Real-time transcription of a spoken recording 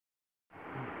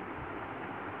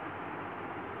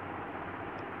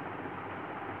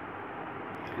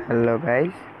Hello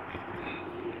guys,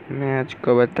 मैं आज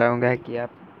को बताऊंगा कि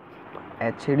आप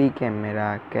HD कैमरा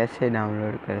कैसे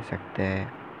डाउनलोड कर सकते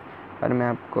हैं और मैं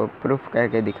आपको प्रूफ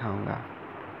करके दिखाऊंगा।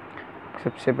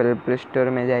 सबसे पहले प्ले स्टोर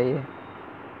में जाइए।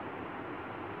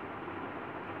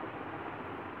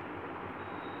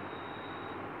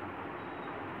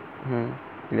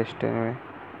 प्ले स्टोर में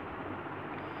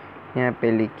यहाँ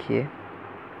पे लिखिए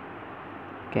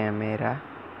कैमरा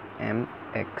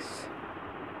MX,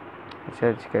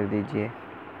 सर्च कर दीजिए।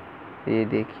 ये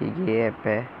देखिए, ये ऐप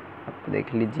है, आप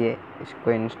देख लीजिए।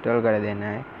 इसको इंस्टॉल कर देना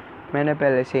है। मैंने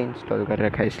पहले से इंस्टॉल कर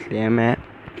रखा है, इसलिए मैं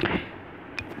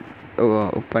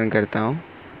ओपन करता हूँ।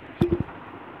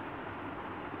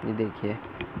 ये देखिए,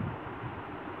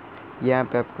 यहाँ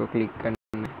पे आपको क्लिक करना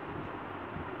है।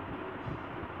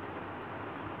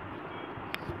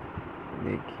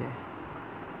 देखिए,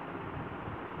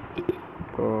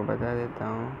 को बता देता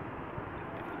हूँ।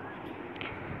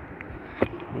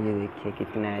 ये देखिए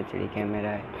कितना HD कैमरा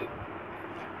है।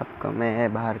 आपको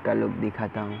मैं बाहर का लुक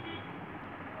दिखाता हूँ।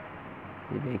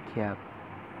 ये देखिए, आप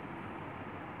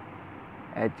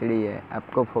HD है,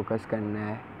 आपको फोकस करना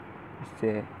है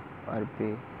इससे। और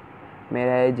भी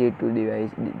मेरा है G2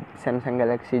 device, Samsung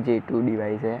Galaxy G2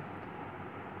 device है,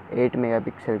 8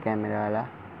 मेगापिक्सल कैमरा वाला।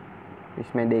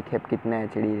 इसमें देखिए अब कितना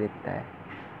HD दिखता है।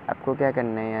 आपको क्या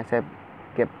करना है, यहाँ से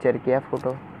कैप्चर किया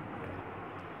फ़ोटो,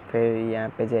 फिर यहाँ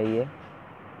पे जाइए,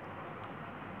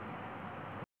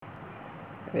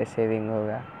 वे सेविंग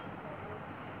होगा,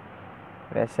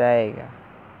 वैसा आएगा,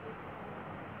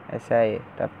 ऐसा है।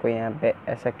 तो आपको यहाँ पे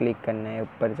ऐसा क्लिक करना है,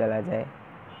 ऊपर चला जाए।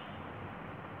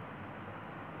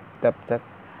 तब तक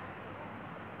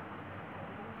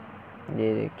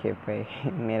ये देखिए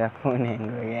भाई मेरा फ़ोन हैंग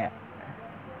हो गया।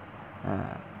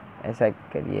 हाँ, ऐसा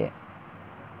करिए।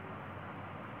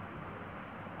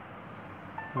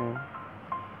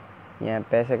 यहाँ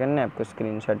पे ऐसा करना है, आपको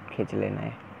स्क्रीनशॉट खींच लेना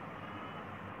है।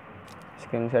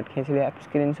 स्क्रीनशॉट खींच लिया। आप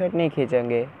स्क्रीनशॉट नहीं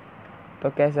खींचेंगे तो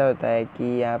कैसा होता है कि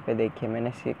यहाँ पे देखिए,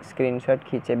 मैंने स्क्रीनशॉट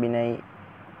खींचे बिना ही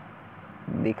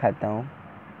दिखाता हूँ।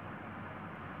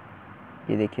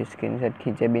 ये देखिए, स्क्रीनशॉट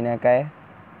खींचे बिना का है,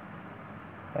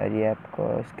 और ये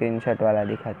आपको स्क्रीनशॉट वाला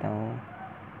दिखाता हूँ।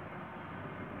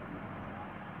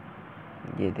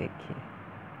 ये देखिए,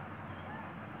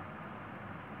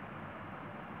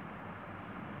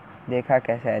 देखा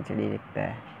कैसा HD दिखता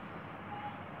है।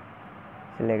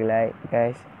 चलिए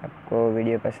गाइस, आपको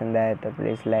वीडियो पसंद आए तो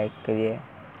प्लीज़ लाइक करिए,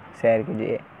 शेयर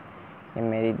कीजिए। ये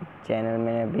मेरी चैनल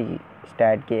मैंने अभी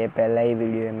स्टार्ट किया है, पहला ही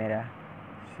वीडियो है मेरा,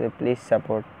 सो प्लीज़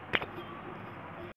सपोर्ट।